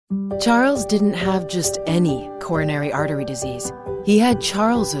Charles didn't have just any coronary artery disease. He had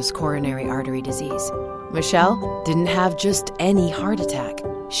Charles's coronary artery disease. Michelle didn't have just any heart attack.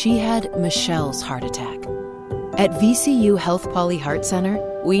 She had Michelle's heart attack. At VCU Health Poly Heart Center,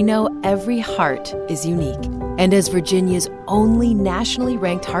 we know every heart is unique. And as Virginia's only nationally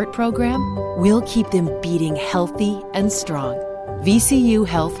ranked heart program, we'll keep them beating healthy and strong. VCU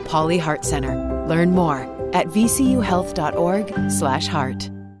Health Poly Heart Center. Learn more at vcuhealth.org/heart.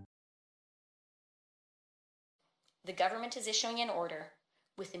 The government is issuing an order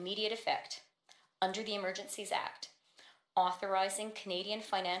with immediate effect under the Emergencies Act, authorizing Canadian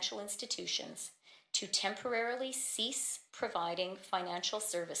financial institutions to temporarily cease providing financial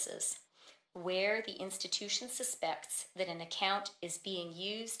services where the institution suspects that an account is being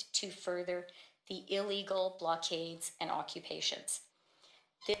used to further the illegal blockades and occupations.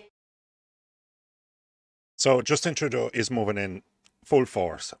 So Justin Trudeau is moving in full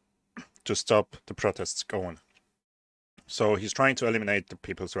force to stop the protests going. So he's trying to eliminate the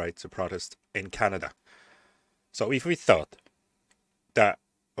people's right to protest in Canada. So if we thought that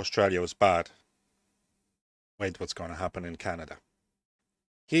Australia was bad, wait, what's going to happen in Canada?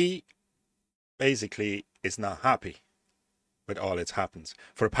 He basically is not happy with all that's happened.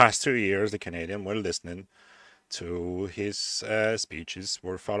 For the past 2 years, the Canadians were listening to his speeches,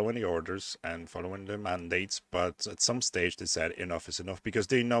 were following the orders and following the mandates, but at some stage they said enough is enough, because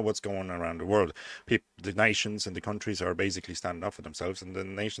they know what's going on around the world. The nations and the countries are basically standing up for themselves, and the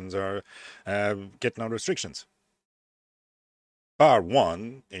nations are getting out restrictions. Bar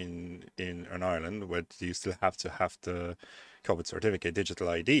one in Ireland, where you still have the COVID certificate, digital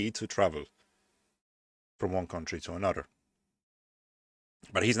ID, to travel from one country to another.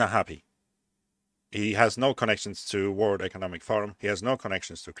 But he's not happy. He has no connections to World Economic Forum. He has no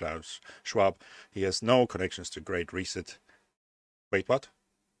connections to Klaus Schwab. He has no connections to Great Reset. Wait, what?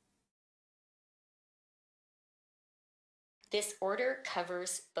 This order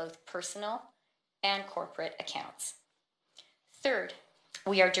covers both personal and corporate accounts. Third,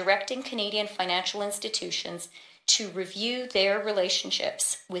 we are directing Canadian financial institutions to review their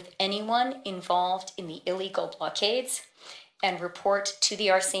relationships with anyone involved in the illegal blockades and report to the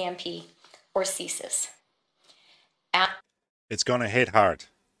RCMP or CSIS. It's going to hit hard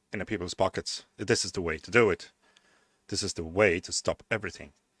in the people's pockets. This is the way to do it. This is the way to stop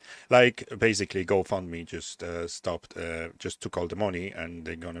everything. Like, basically, GoFundMe just stopped, just took all the money, and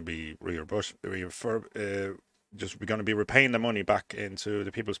they're going to be we're going to be repaying the money back into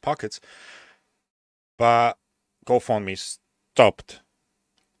the people's pockets. But GoFundMe stopped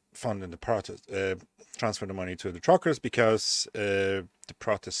funding the protest, transfer the money to the truckers, because the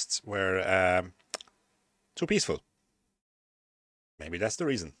protests were too peaceful. Maybe that's the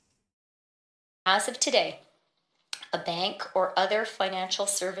reason. As of today, a bank or other financial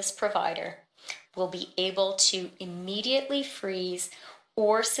service provider will be able to immediately freeze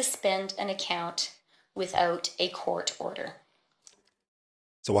or suspend an account without a court order.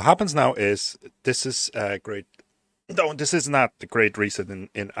 So what happens now is, this is great. No, this is not the Great Reset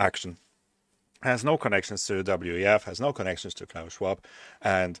in action. Has no connections to WEF, has no connections to Klaus Schwab,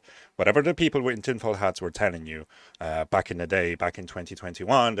 and whatever the people in tinfoil hats were telling you back in the day, back in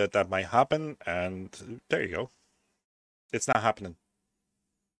 2021, that might happen, and there you go. It's not happening.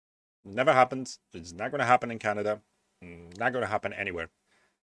 Never happened. It's not going to happen in Canada. Not going to happen anywhere.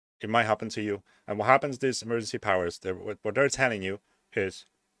 It might happen to you. And what happens, these emergency powers, what they're telling you is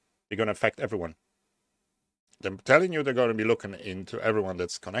they're going to affect everyone. They're telling you they're going to be looking into everyone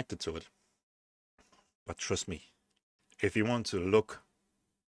that's connected to it. But trust me, if you want to look,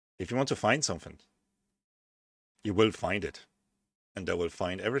 if you want to find something, you will find it. And they will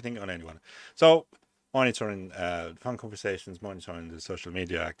find everything on anyone. So, monitoring phone conversations, monitoring the social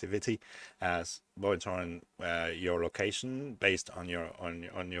media activity, monitoring your location based on your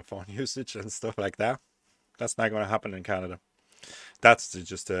phone usage and stuff like that. That's not going to happen in Canada. That's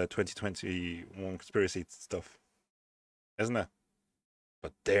just 2021 conspiracy stuff, isn't it?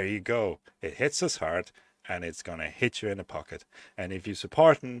 But there you go. It hits us hard, and it's going to hit you in the pocket. And if you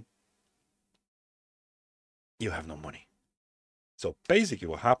support him, you have no money. So basically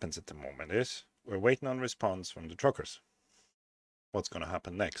what happens at the moment is we're waiting on response from the truckers. What's going to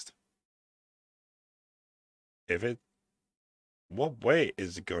happen next? What way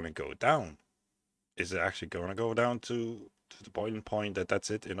is it going to go down? Is it actually going to go down to the boiling point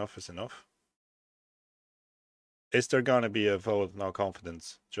that's it, enough is enough? Is there going to be a vote of no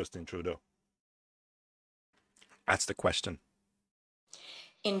confidence, Justin Trudeau? That's the question.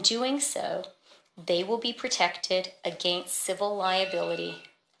 In doing so, they will be protected against civil liability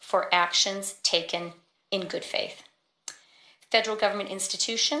for actions taken in good faith. Federal government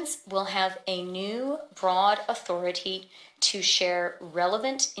institutions will have a new broad authority to share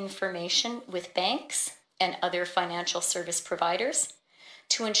relevant information with banks and other financial service providers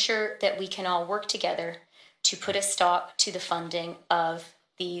to ensure that we can all work together to put a stop to the funding of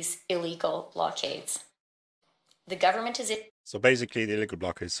these illegal blockades. The government is... So basically the illegal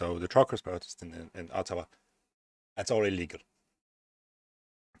blockades, so the truckers' protest in Ottawa, that's all illegal.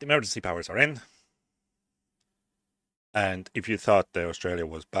 The emergency powers are in. And if you thought that Australia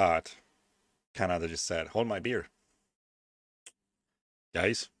was bad, Canada just said, hold my beer.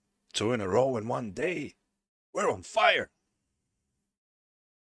 Guys, 2 in a row in one day. We're on fire.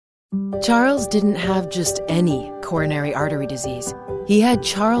 Charles didn't have just any coronary artery disease. He had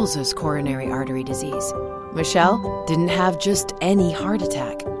Charles's coronary artery disease. Michelle didn't have just any heart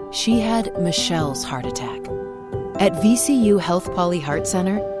attack. She had Michelle's heart attack. At VCU Health Poly Heart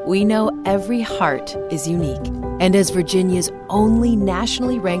Center, we know every heart is unique. And as Virginia's only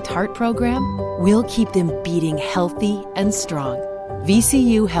nationally ranked heart program, we'll keep them beating healthy and strong.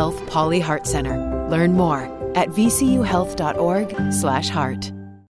 VCU Health Poly Heart Center. Learn more at vcuhealth.org/heart.